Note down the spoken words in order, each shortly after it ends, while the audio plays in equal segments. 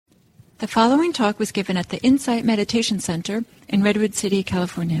The following talk was given at the Insight Meditation Center in Redwood City,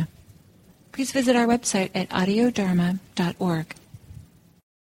 California. Please visit our website at audiodharma.org.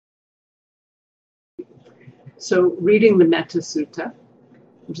 So, reading the Metta Sutta,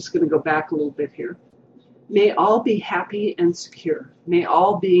 I'm just going to go back a little bit here. May all be happy and secure. May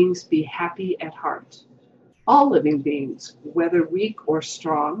all beings be happy at heart. All living beings, whether weak or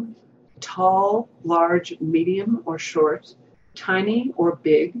strong, tall, large, medium or short, tiny or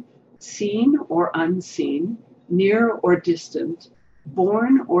big, seen or unseen, near or distant,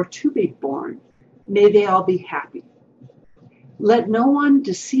 born or to be born, may they all be happy. Let no one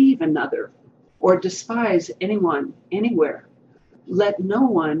deceive another or despise anyone anywhere. Let no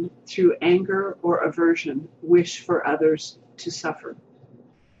one, through anger or aversion, wish for others to suffer.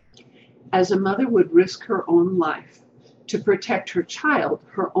 As a mother would risk her own life to protect her child,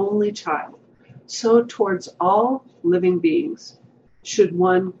 her only child, so towards all living beings should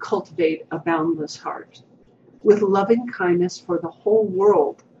one cultivate a boundless heart. With loving kindness for the whole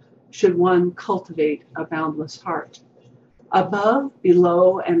world should one cultivate a boundless heart. Above,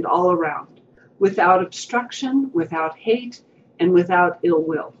 below, and all around, without obstruction, without hate, and without ill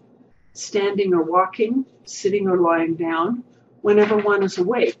will. Standing or walking, sitting or lying down, whenever one is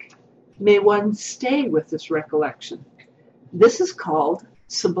awake, may one stay with this recollection. This is called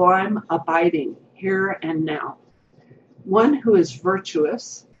sublime abiding, here and now. One who is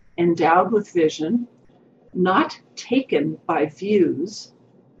virtuous, endowed with vision, not taken by views,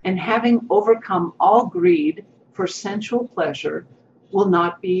 and having overcome all greed for sensual pleasure, will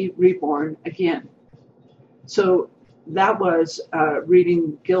not be reborn again. So that was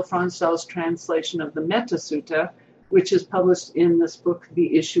reading Gil Fronsdal's translation of the Metta Sutta, which is published in this book,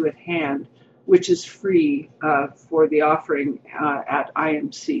 The Issue at Hand, which is free for the offering at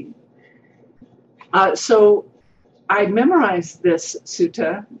IMC. So I memorized this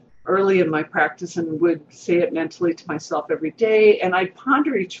sutta early in my practice and would say it mentally to myself every day, and I'd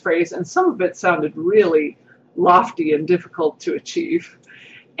ponder each phrase, and some of it sounded really lofty and difficult to achieve.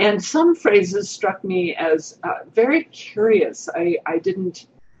 And some phrases struck me as very curious. I didn't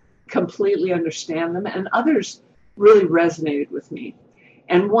completely understand them, and others really resonated with me.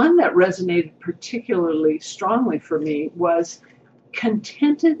 And one that resonated particularly strongly for me was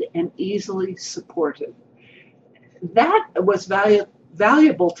contented and easily supported. That was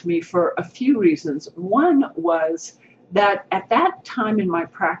valuable to me for a few reasons. One was that at that time in my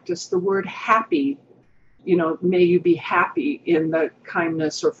practice, the word happy, may you be happy in the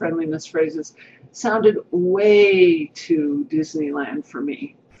kindness or friendliness phrases, sounded way too Disneyland for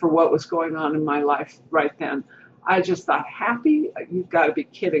me, for what was going on in my life right then. I just thought, happy? You've got to be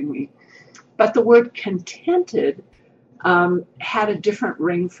kidding me. But the word contented had a different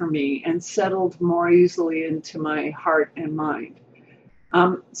ring for me and settled more easily into my heart and mind.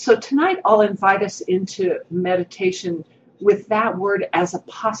 So tonight I'll invite us into meditation with that word as a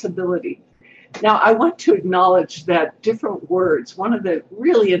possibility. Now, I want to acknowledge that different words, one of the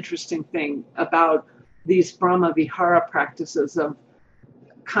really interesting things about these Brahma Vihara practices of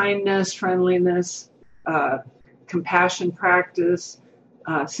kindness, friendliness, compassion practice,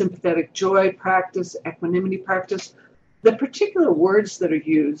 sympathetic joy practice, equanimity practice, the particular words that are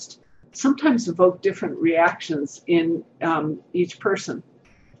used sometimes evoke different reactions in each person,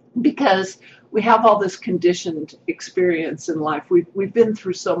 because we have all this conditioned experience in life. We've been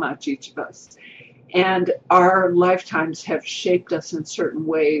through so much, each of us, and our lifetimes have shaped us in certain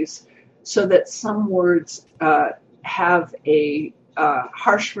ways so that some words have a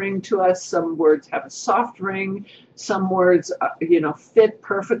harsh ring to us, some words have a soft ring, some words fit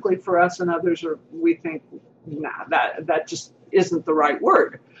perfectly for us, and others we think, nah, that just isn't the right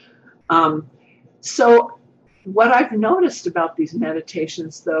word. So what I've noticed about these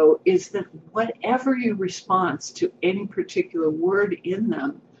meditations, though, is that whatever your response to any particular word in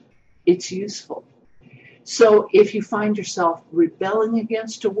them, it's useful. So if you find yourself rebelling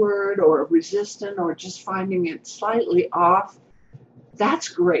against a word or resistant or just finding it slightly off, that's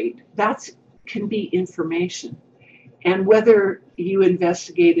great. That can be information. And whether you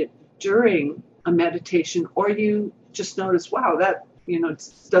investigate it during a meditation or you just notice, wow, that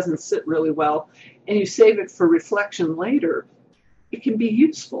doesn't sit really well, and you save it for reflection later, it can be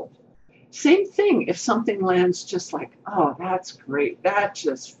useful. Same thing if something lands just like, oh, that's great, that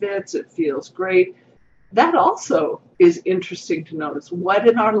just fits, it feels great. That also is interesting to notice. What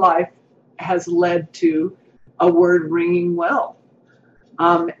in our life has led to a word ringing well?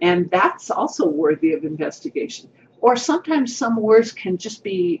 And that's also worthy of investigation. Or sometimes some words can just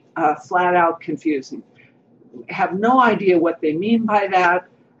be flat out confusing. Have no idea what they mean by that.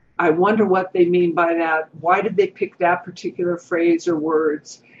 I wonder what they mean by that. Why did they pick that particular phrase or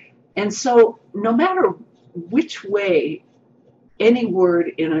words? And so no matter which way any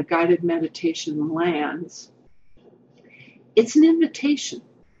word in a guided meditation lands, it's an invitation.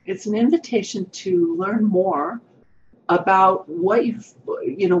 It's an invitation to learn more about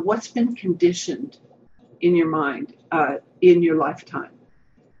what's been conditioned in your mind in your lifetime,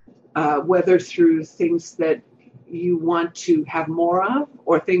 whether through things that you want to have more of,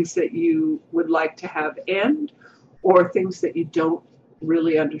 or things that you would like to have end, or things that you don't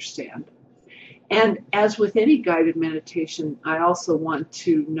really understand. And as with any guided meditation, I also want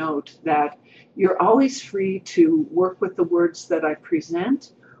to note that you're always free to work with the words that I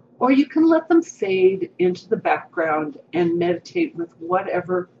present, or you can let them fade into the background and meditate with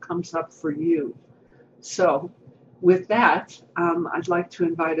whatever comes up for you. So with that, I'd like to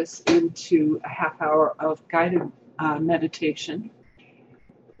invite us into a half hour of guided meditation.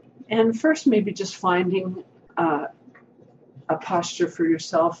 And first, maybe just finding a posture for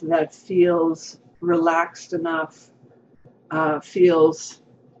yourself that feels relaxed enough, but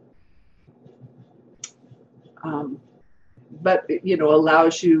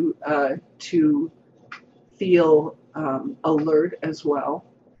allows you to feel alert as well.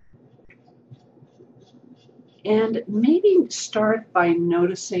 And maybe start by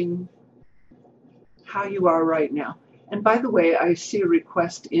noticing how you are right now. And by the way, I see a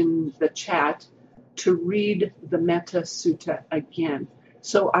request in the chat to read the Metta Sutta again.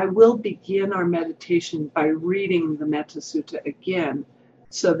 So I will begin our meditation by reading the Metta Sutta again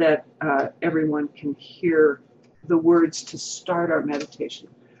so that everyone can hear the words to start our meditation.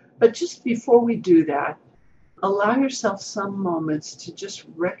 But just before we do that, allow yourself some moments to just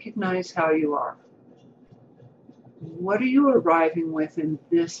recognize how you are. What are you arriving with in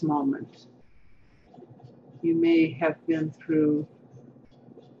this moment? You may have been through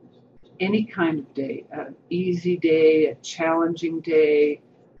any kind of day, an easy day, a challenging day,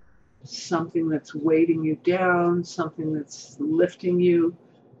 something that's weighting you down, something that's lifting you.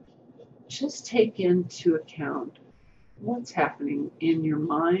 Just take into account what's happening in your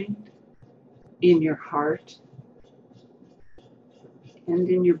mind, in your heart, and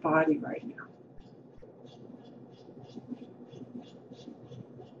in your body right now.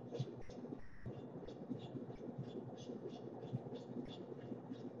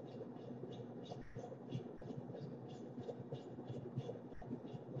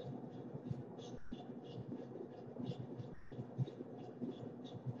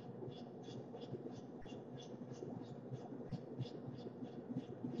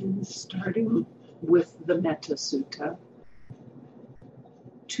 And starting with the Metta Sutta,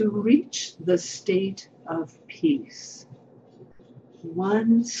 to reach the state of peace,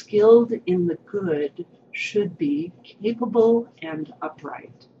 one skilled in the good should be capable and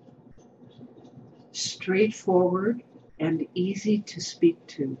upright, straightforward and easy to speak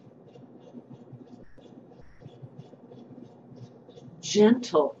to,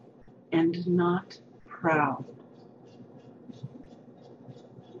 gentle and not proud,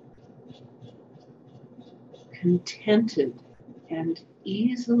 contented and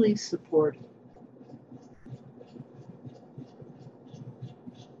easily supported,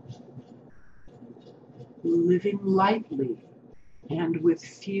 living lightly and with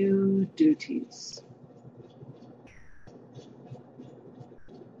few duties,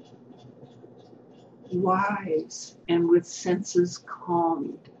 wise and with senses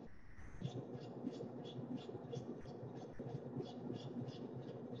calmed,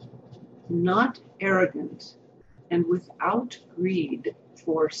 not arrogant and without greed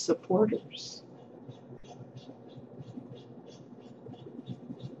for supporters,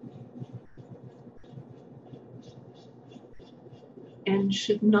 and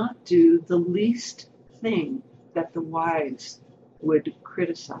should not do the least thing that the wise would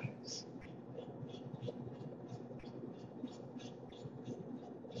criticize.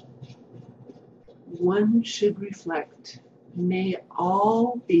 One should reflect, may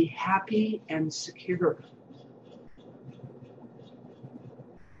all be happy and secure.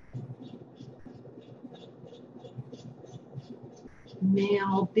 May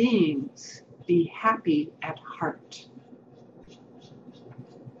all beings be happy at heart.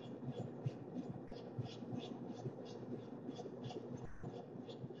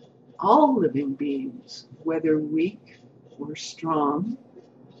 All living beings, whether weak or strong,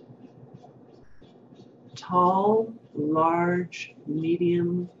 tall, large,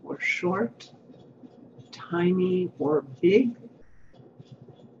 medium or short, tiny or big,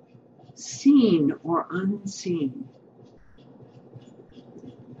 seen or unseen,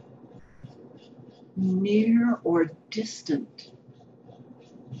 near or distant,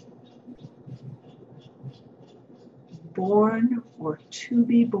 born or to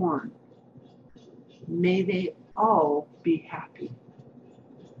be born, may they all be happy.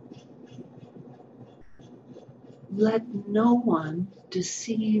 Let no one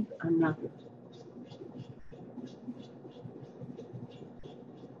deceive another.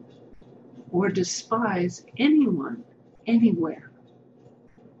 Or despise anyone, anywhere.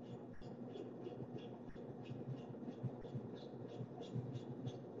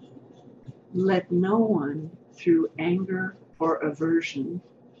 Let no one, through anger or aversion,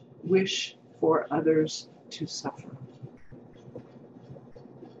 wish for others to suffer.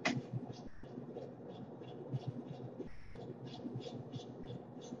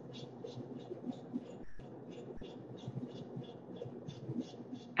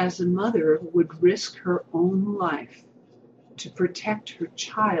 As a mother would risk her own life to protect her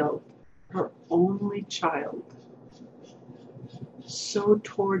child, her only child, so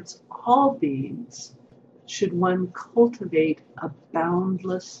towards all beings should one cultivate a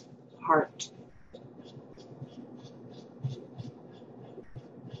boundless heart.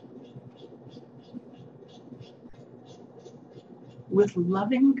 With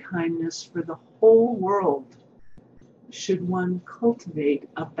loving kindness for the whole world, should one cultivate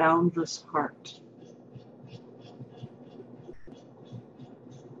a boundless heart.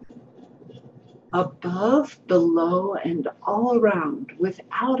 Above, below, and all around,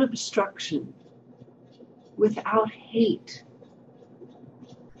 without obstruction, without hate,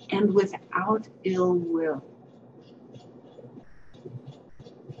 and without ill will.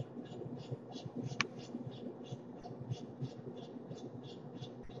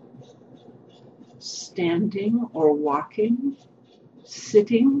 Standing or walking,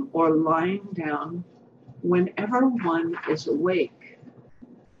 sitting or lying down, whenever one is awake,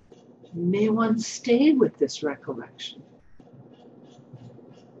 may one stay with this recollection.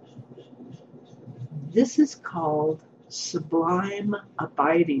 This is called sublime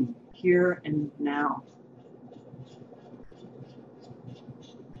abiding here and now.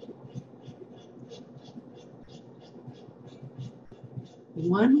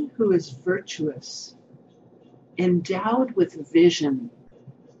 One who is virtuous, endowed with vision,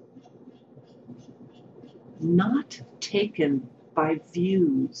 not taken by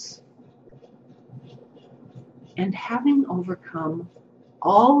views, and having overcome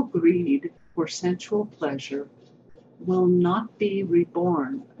all greed for sensual pleasure, will not be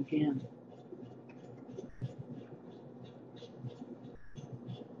reborn again.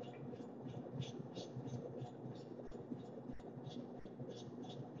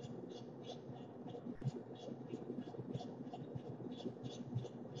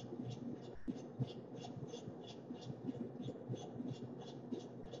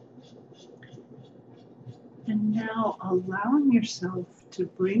 And now allowing yourself to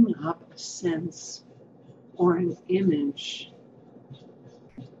bring up a sense or an image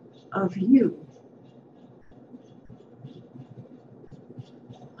of you,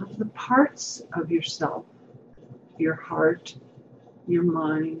 of the parts of yourself, your heart, your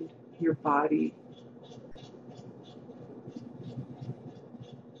mind, your body,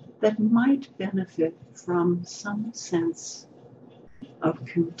 that might benefit from some sense of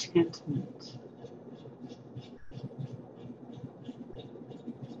contentment.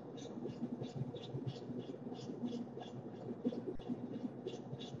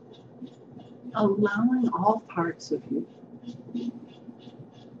 Allowing all parts of you.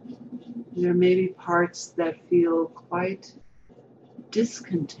 There may be parts that feel quite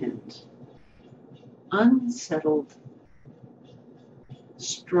discontent, unsettled,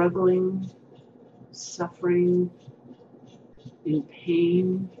 struggling, suffering, in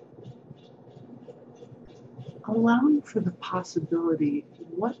pain. Allowing for the possibility,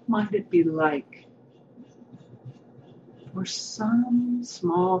 what might it be like for some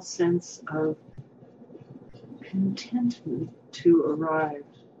small sense of contentment to arrive.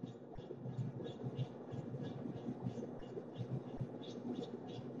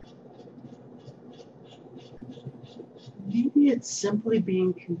 Maybe it's simply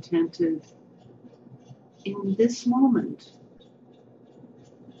being contented in this moment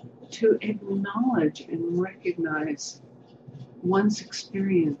to acknowledge and recognize one's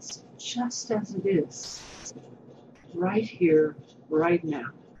experience just as it is, right here, right now.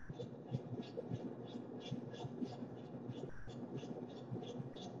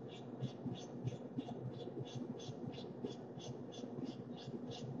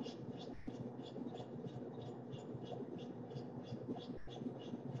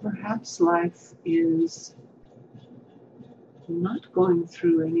 Perhaps life is not going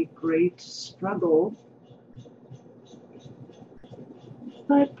through any great struggle,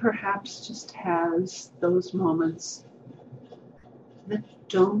 but perhaps just has those moments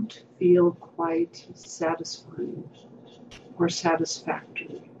don't feel quite satisfying or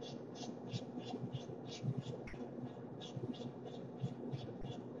satisfactory.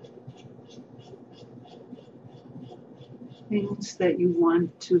 Things that you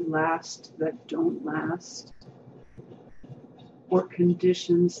want to last that don't last, or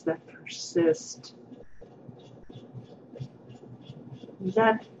conditions that persist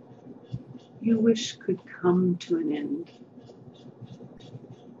that you wish could come to an end.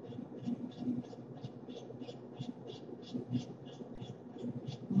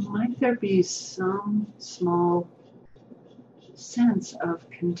 Might there be some small sense of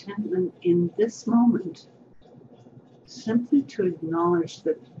contentment in this moment, simply to acknowledge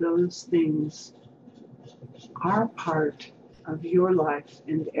that those things are part of your life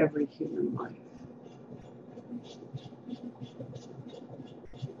and every human life?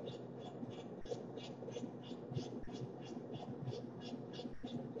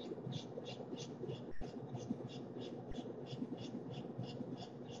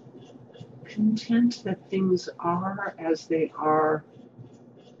 Content that things are as they are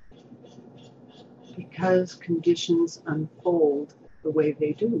because conditions unfold the way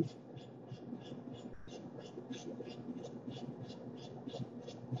they do.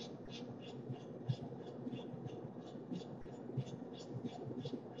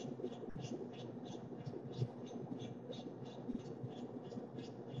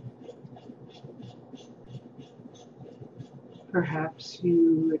 Perhaps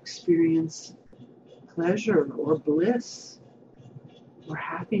you experience pleasure or bliss or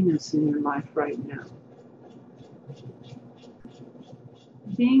happiness in your life right now.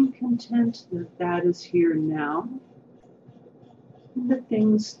 Being content that that is here now, and that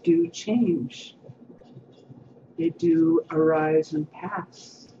things do change. They do arise and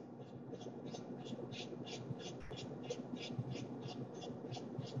pass.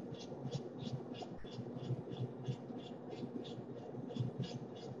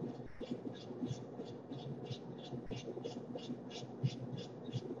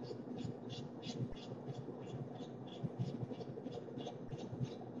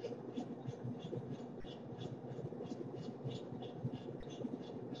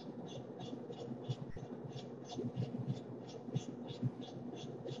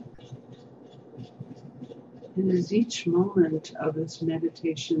 And as each moment of this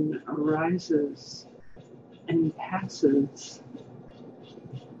meditation arises and passes,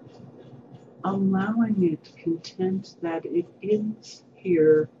 allowing it content that it is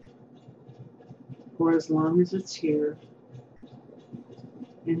here for as long as it's here,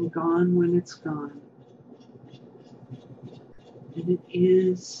 and gone when it's gone. And it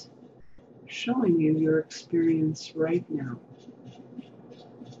is showing you your experience right now.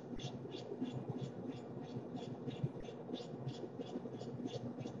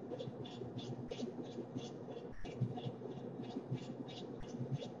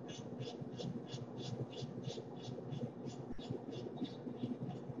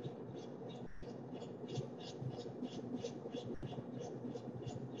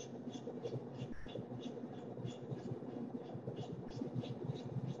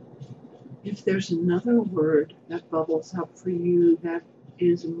 If there's another word that bubbles up for you that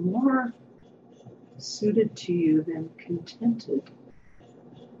is more suited to you than contented,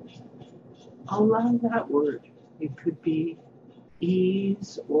 allow that word. It could be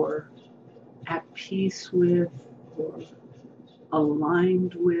ease or at peace with or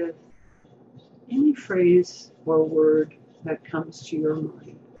aligned with, any phrase or word that comes to your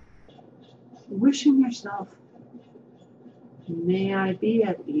mind. Wishing yourself, may I be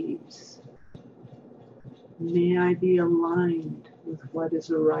at ease. May I be aligned with what is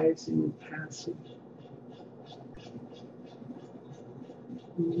arising and passing.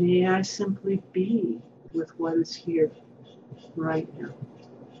 May I simply be with what is here right now.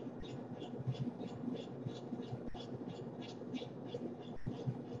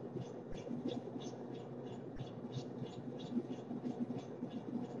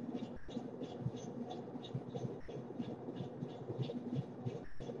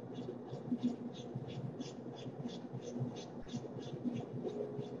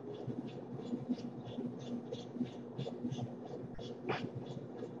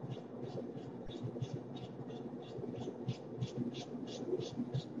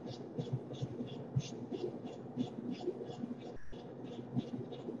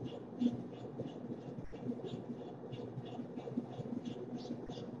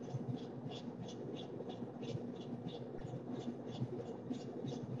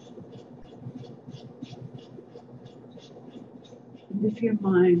 And if your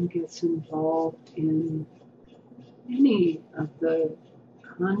mind gets involved in any of the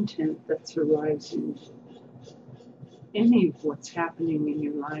content that's arising, any of what's happening in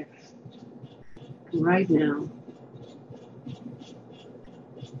your life right now,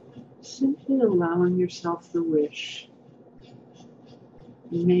 simply allowing yourself the wish,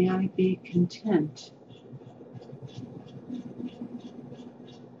 may I be content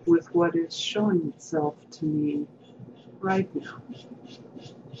with what is showing itself to me right now.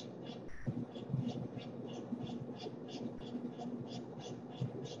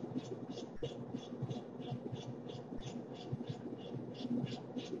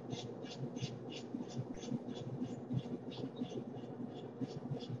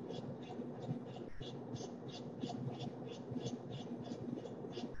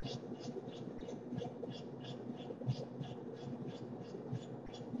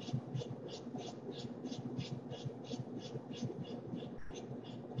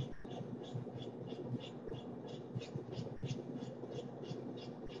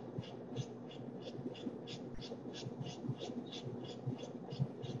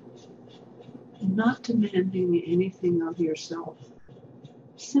 Not demanding anything of yourself,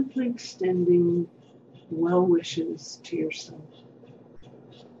 simply extending well wishes to yourself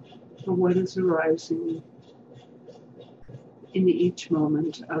for what is arising in each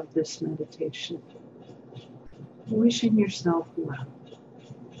moment of this meditation. Wishing yourself well.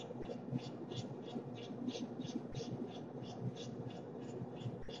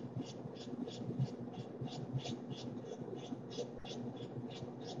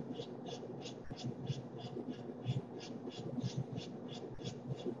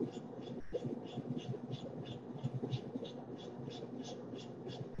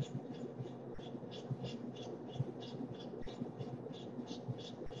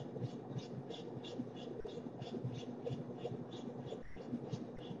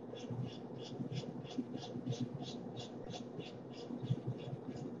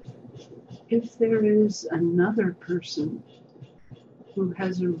 If there is another person who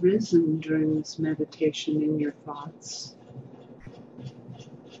has arisen during this meditation in your thoughts,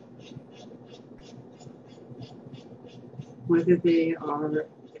 whether they are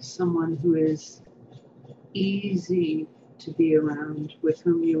someone who is easy to be around, with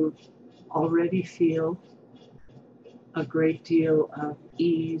whom you already feel a great deal of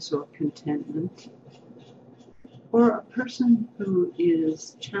ease or contentment, or a person who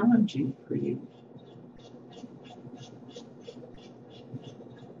is challenging for you,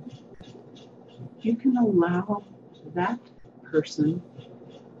 you can allow that person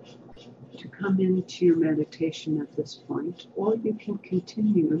to come into your meditation at this point, or you can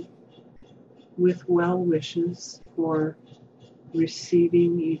continue with well wishes for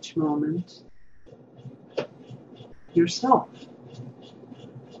receiving each moment yourself.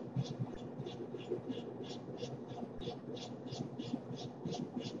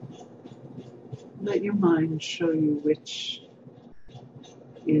 Let your mind show you which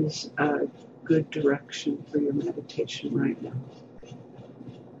is a good direction for your meditation right now.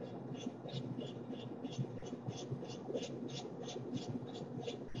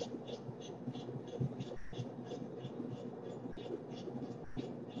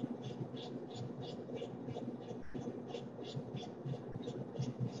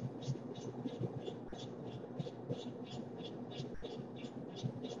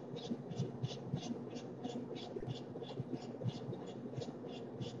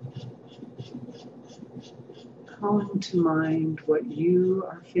 Calling to mind what you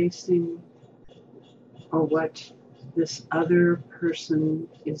are facing or what this other person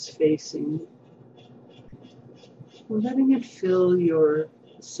is facing. Letting it fill your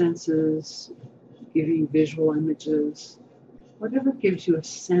senses, give you visual images, whatever gives you a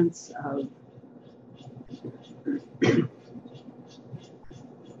sense of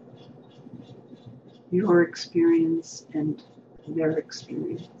your experience and their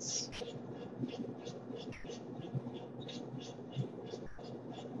experience.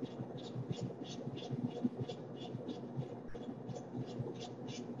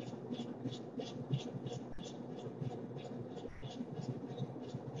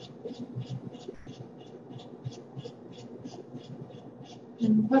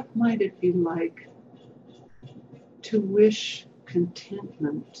 And what might it be like to wish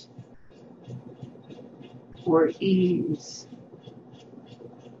contentment or ease,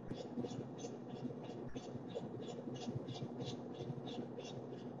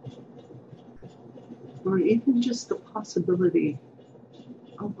 or even just the possibility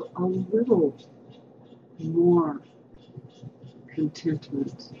of a little more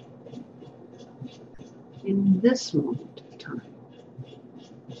contentment in this moment of time?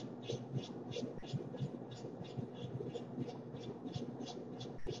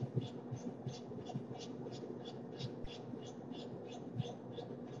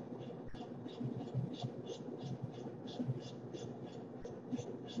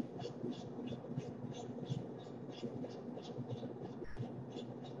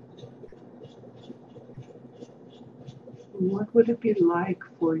 what would it be like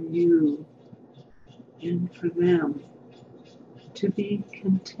for you and for them to be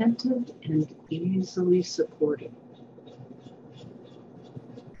contented and easily supported?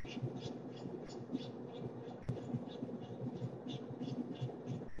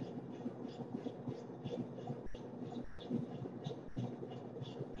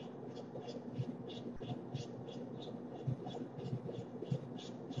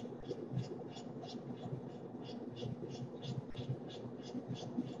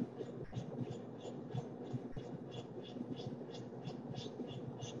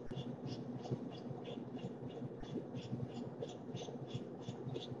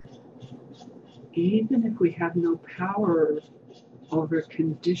 Even if we have no power over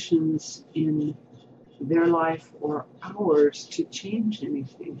conditions in their life or ours to change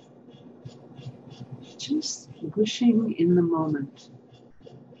anything, just wishing in the moment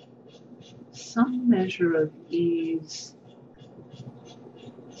some measure of ease,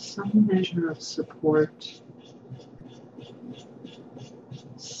 some measure of support,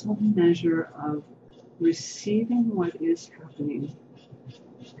 some measure of receiving what is happening,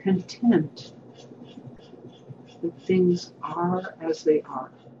 content that things are as they are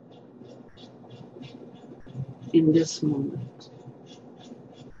in this moment.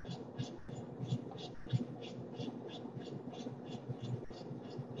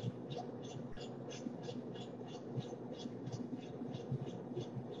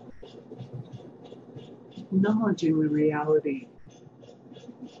 Acknowledging the reality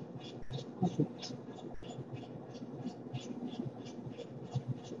of it.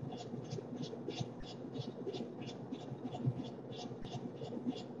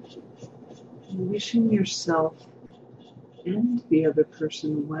 Wishing yourself and the other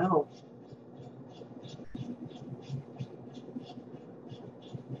person well.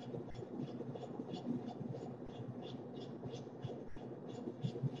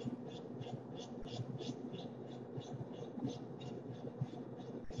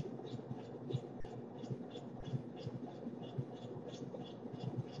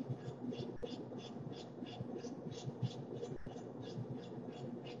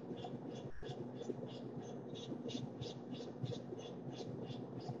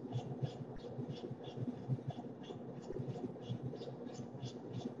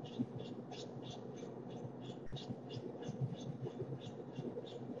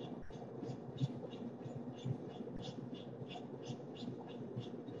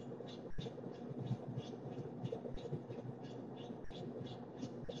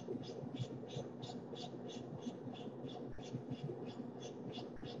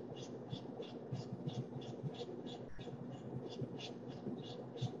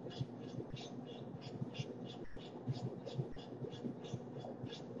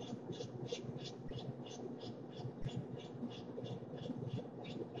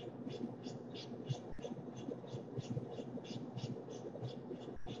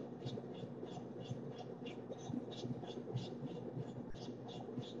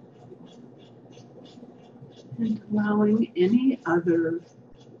 And allowing any other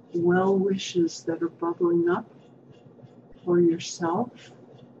well wishes that are bubbling up for yourself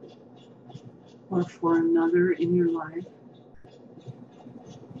or for another in your life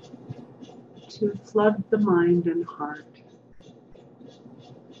to flood the mind and heart,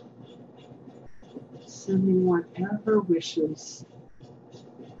 sending whatever wishes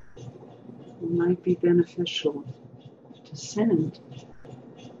might be beneficial to send.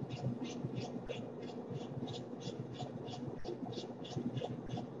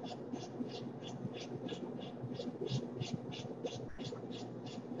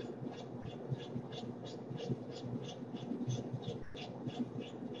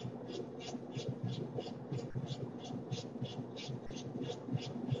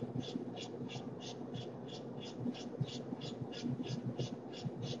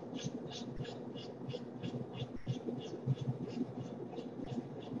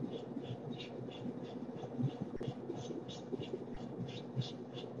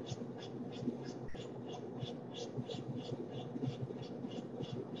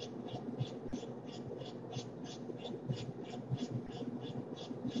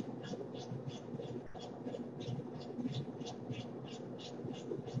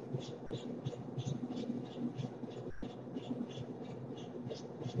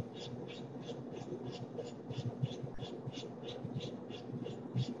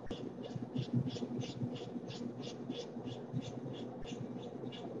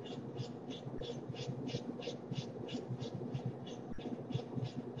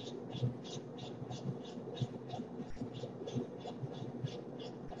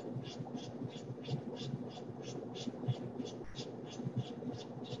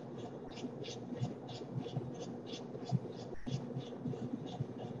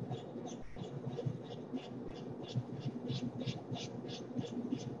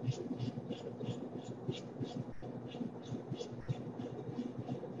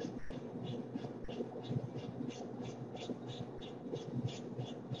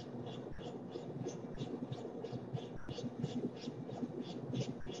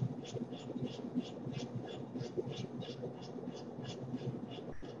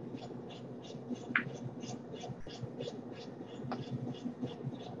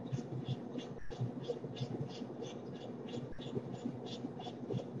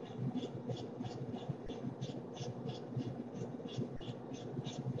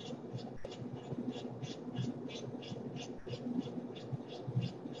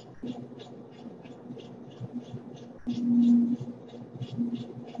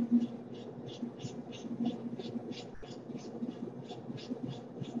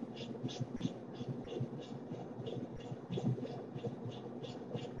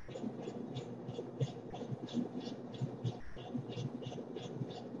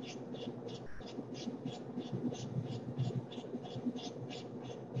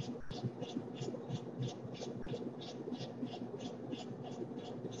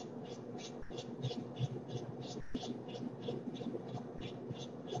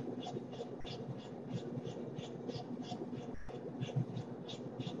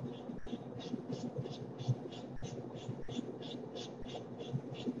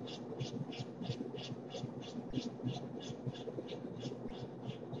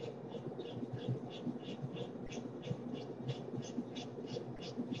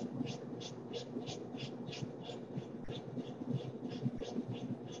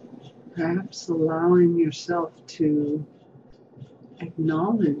 Perhaps allowing yourself to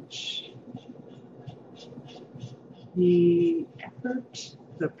acknowledge the effort,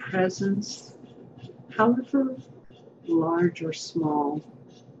 the presence, however large or small,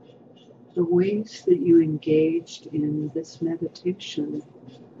 the ways that you engaged in this meditation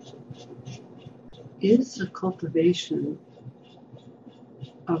is a cultivation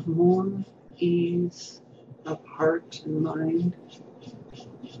of more ease of heart and mind,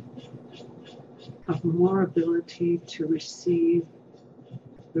 of more ability to receive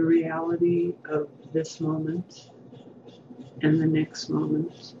the reality of this moment and the next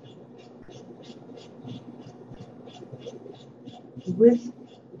moment with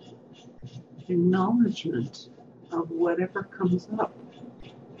acknowledgement of whatever comes up,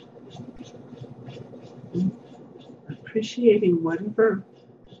 appreciating whatever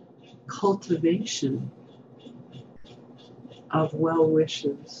cultivation of well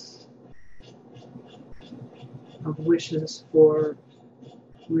wishes, of wishes for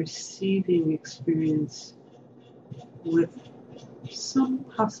receiving experience with some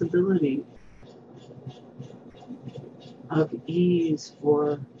possibility of ease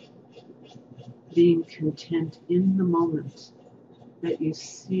or being content in the moment, that you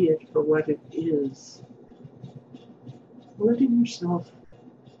see it for what it is. Letting yourself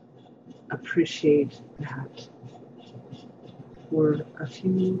appreciate that for a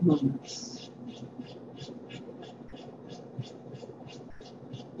few moments.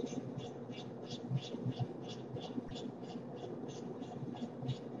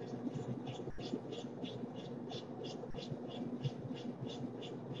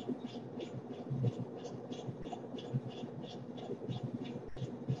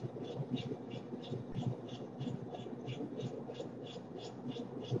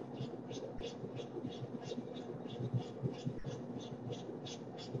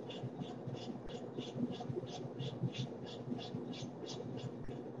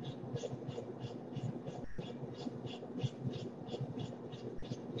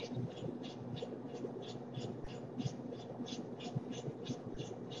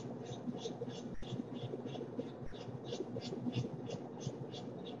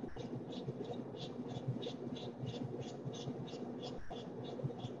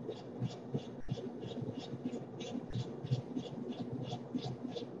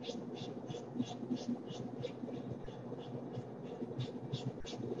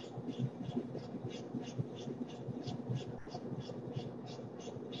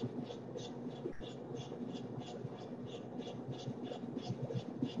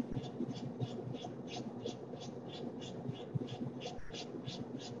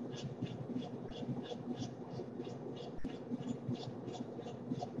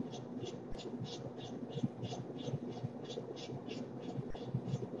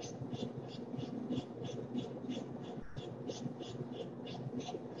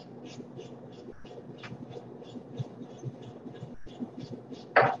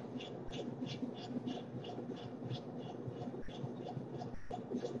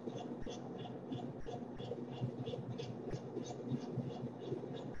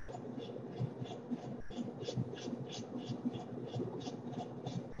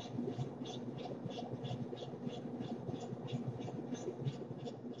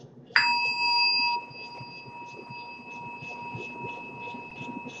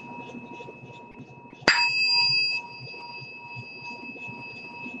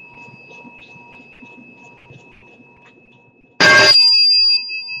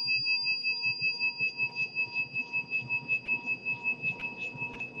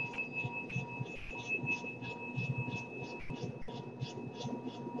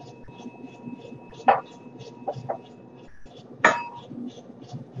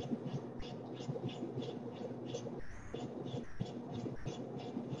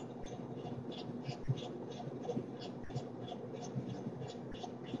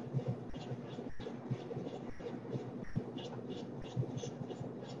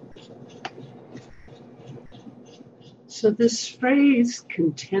 So this phrase,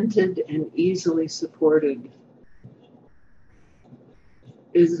 contented and easily supported,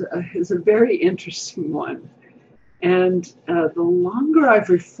 is a very interesting one. And the longer I've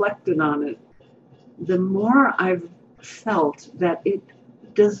reflected on it, the more I've felt that it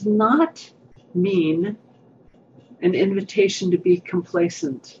does not mean an invitation to be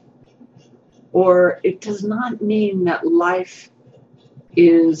complacent, or it does not mean that life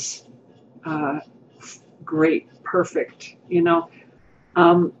is great, perfect,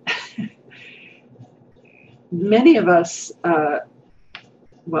 Many of us,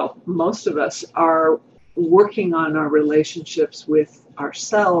 most of us are working on our relationships with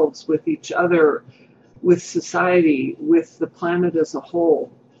ourselves, with each other, with society, with the planet as a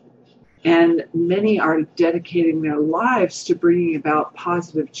whole. And many are dedicating their lives to bringing about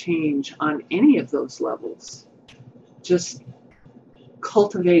positive change on any of those levels. Just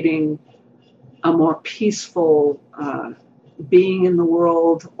cultivating a more peaceful being in the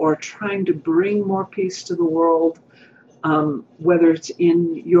world, or trying to bring more peace to the world, whether it's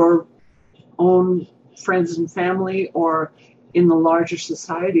in your own friends and family or in the larger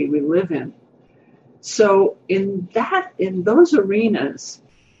society we live in. So in those arenas,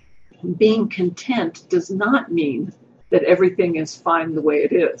 being content does not mean that everything is fine the way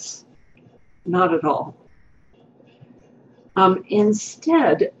it is. Not at all.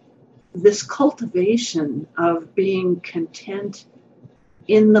 Instead, this cultivation of being content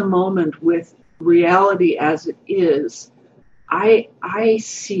in the moment with reality as it is, I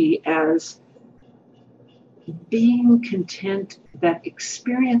see as being content that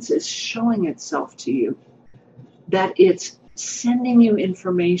experience is showing itself to you, that it's sending you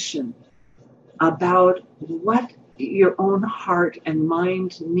information about what your own heart and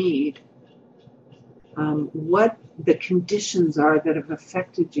mind need, what the conditions are that have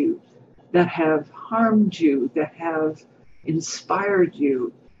affected you, that have harmed you, that have inspired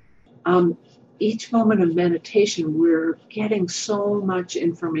you. Each moment of meditation, we're getting so much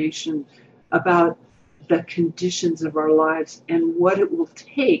information about the conditions of our lives and what it will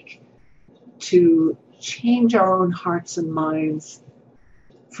take to change our own hearts and minds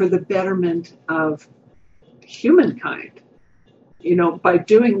for the betterment of humankind. You know, by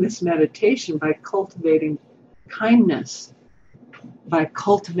doing this meditation, by cultivating kindness, by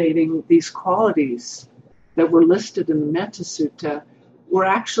cultivating these qualities that were listed in the Metta Sutta, we're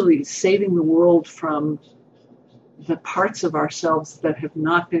actually saving the world from the parts of ourselves that have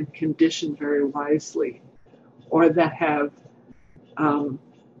not been conditioned very wisely, or that have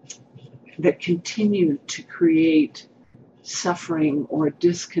that continue to create suffering or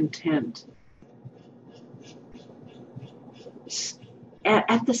discontent.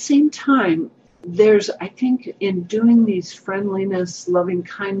 At the same time, there's, I think, in doing these friendliness, loving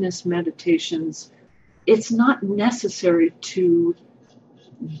kindness meditations, it's not necessary to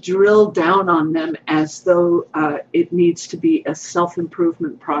drill down on them as though it needs to be a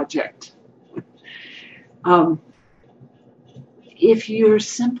self-improvement project. If you're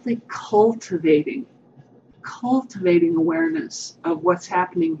simply cultivating awareness of what's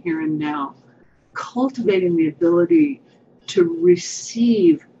happening here and now, cultivating the ability to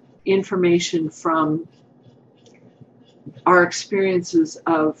receive information from our experiences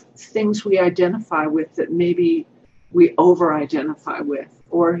of things we identify with that maybe we over-identify with,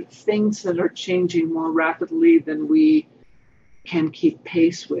 or things that are changing more rapidly than we can keep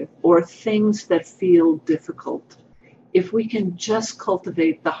pace with, or things that feel difficult. If we can just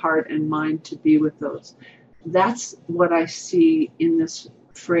cultivate the heart and mind to be with those, that's what I see in this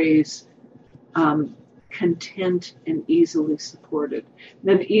phrase, content and easily supported.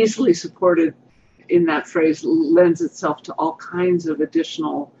 Then easily supported in that phrase lends itself to all kinds of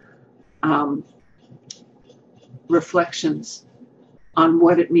additional reflections on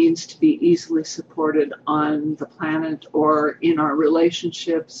what it means to be easily supported on the planet, or in our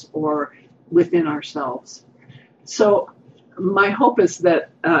relationships, or within ourselves. So my hope is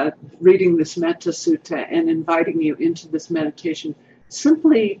that reading this Metta Sutta and inviting you into this meditation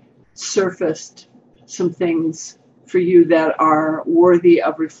simply surfaced some things for you that are worthy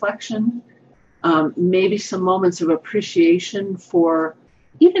of reflection, maybe some moments of appreciation for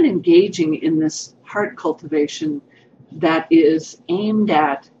even engaging in this heart cultivation that is aimed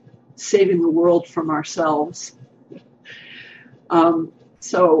at saving the world from ourselves.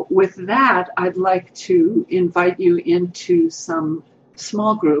 So with that, I'd like to invite you into some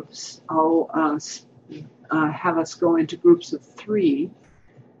small groups. I'll have us go into groups of 3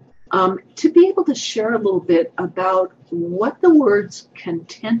 to be able to share a little bit about what the words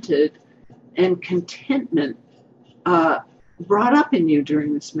contented and contentment brought up in you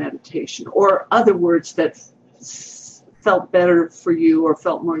during this meditation, or other words that felt better for you or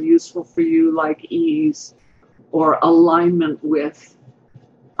felt more useful for you, like ease or alignment with.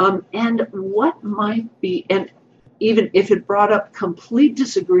 And what might be, and even if it brought up complete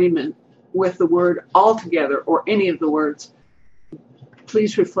disagreement with the word altogether, or any of the words,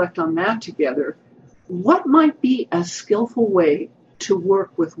 please reflect on that together. What might be a skillful way to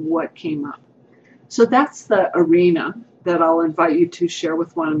work with what came up? So that's the arena that I'll invite you to share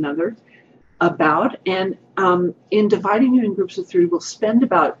with one another about. And in dividing you in groups of 3, we'll spend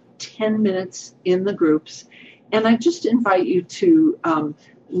about 10 minutes in the groups. And I just invite you to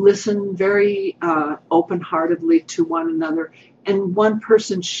listen very open-heartedly to one another, and one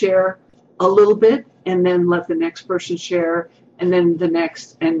person share a little bit, and then let the next person share, and then the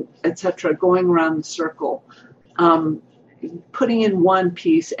next, and etc., going around the circle, putting in one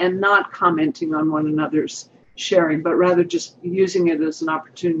piece and not commenting on one another's sharing, but rather just using it as an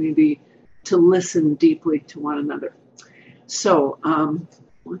opportunity to listen deeply to one another. So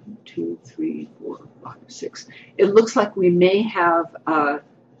 1, 2, 3, 4, 5, 6. It looks like we may have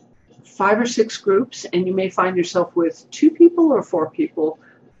 5 or 6 groups, and you may find yourself with 2 people or 4 people,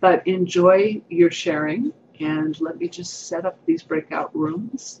 but enjoy your sharing. And let me just set up these breakout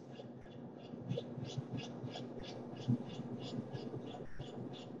rooms.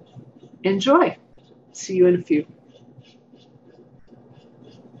 Enjoy. See you in a few.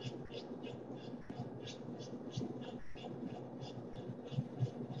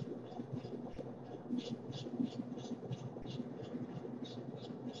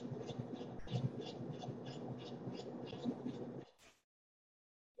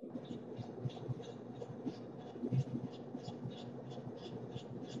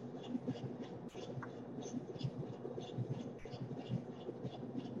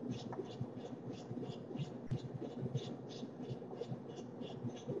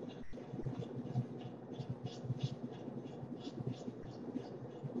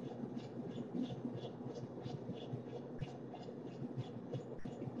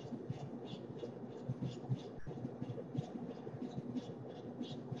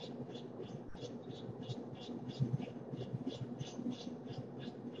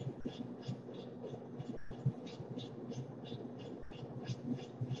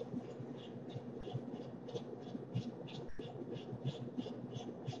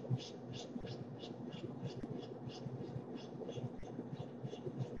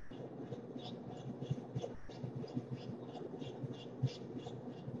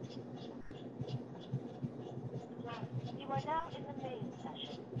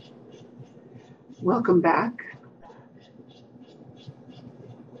 Welcome back.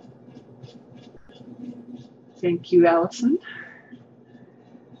 Thank you, Allison.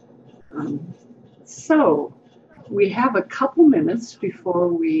 So we have a couple minutes before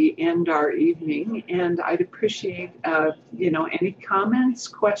we end our evening, and I'd appreciate, any comments,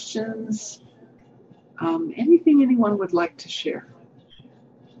 questions, anything anyone would like to share.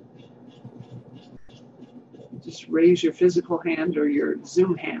 Just raise your physical hand or your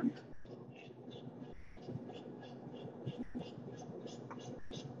Zoom hand.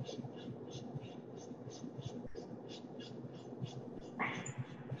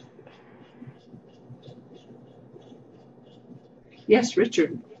 Yes,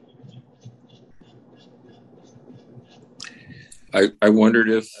 Richard. I wondered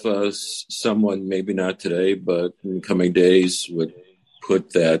if someone, maybe not today, but in coming days, would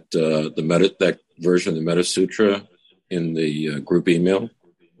put that that version of the Metta Sutra in the group email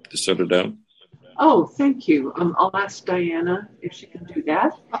to send it out. Oh, thank you. I'll ask Diana if she can do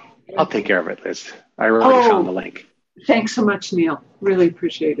that. I'll take care of it, Liz. I already found the link. Thanks so much, Neil. Really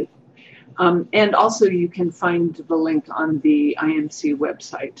appreciate it. And also, you can find the link on the IMC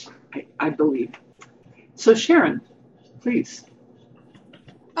website, I believe. So, Sharon, please.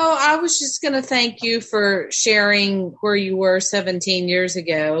 Oh, I was just going to thank you for sharing where you were 17 years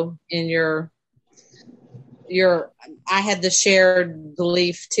ago in your. I had the shared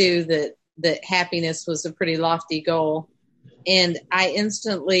belief too that happiness was a pretty lofty goal, and I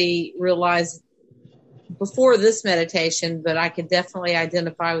instantly realized before this meditation, but I could definitely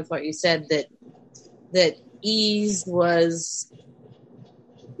identify with what you said, that ease was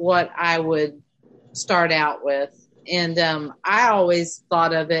what I would start out with. And I always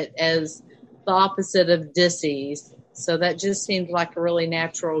thought of it as the opposite of dis-ease. So that just seemed like a really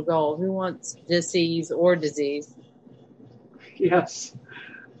natural goal. Who wants dis-ease or disease? Yes,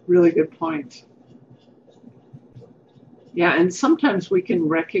 really good point. Yeah, and sometimes we can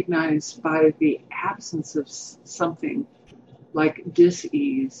recognize by the absence of something like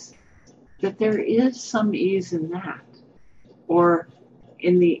dis-ease that there is some ease in that, or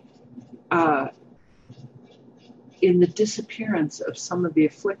in the disappearance of some of the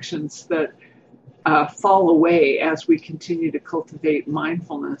afflictions that fall away as we continue to cultivate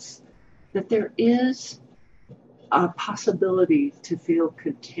mindfulness, that there is a possibility to feel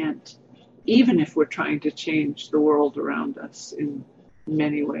content, even if we're trying to change the world around us in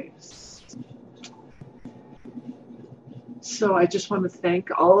many ways. So I just want to thank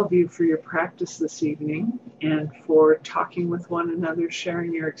all of you for your practice this evening, and for talking with one another,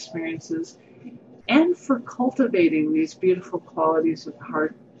 sharing your experiences, and for cultivating these beautiful qualities of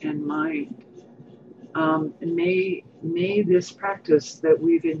heart and mind. And may this practice that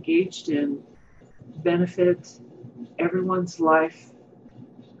we've engaged in benefit everyone's life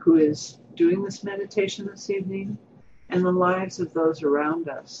who is doing this meditation this evening and the lives of those around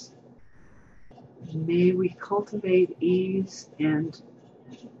us. May we cultivate ease and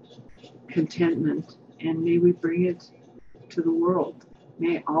contentment, and may we bring it to the world.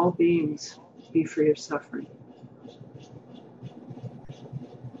 May all beings be free of suffering.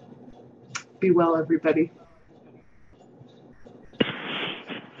 Be well, everybody.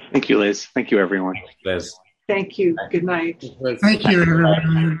 Thank you, Liz. Thank you, everyone. Liz. Thank you. Good night. Thank you,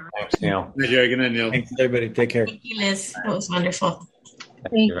 everyone. Thanks, Neil. Good night, Neil. Thanks, everybody. Take care. Thank you, Liz. That was wonderful.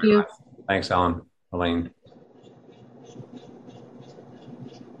 Thank you. Thanks, Ellen, Elaine.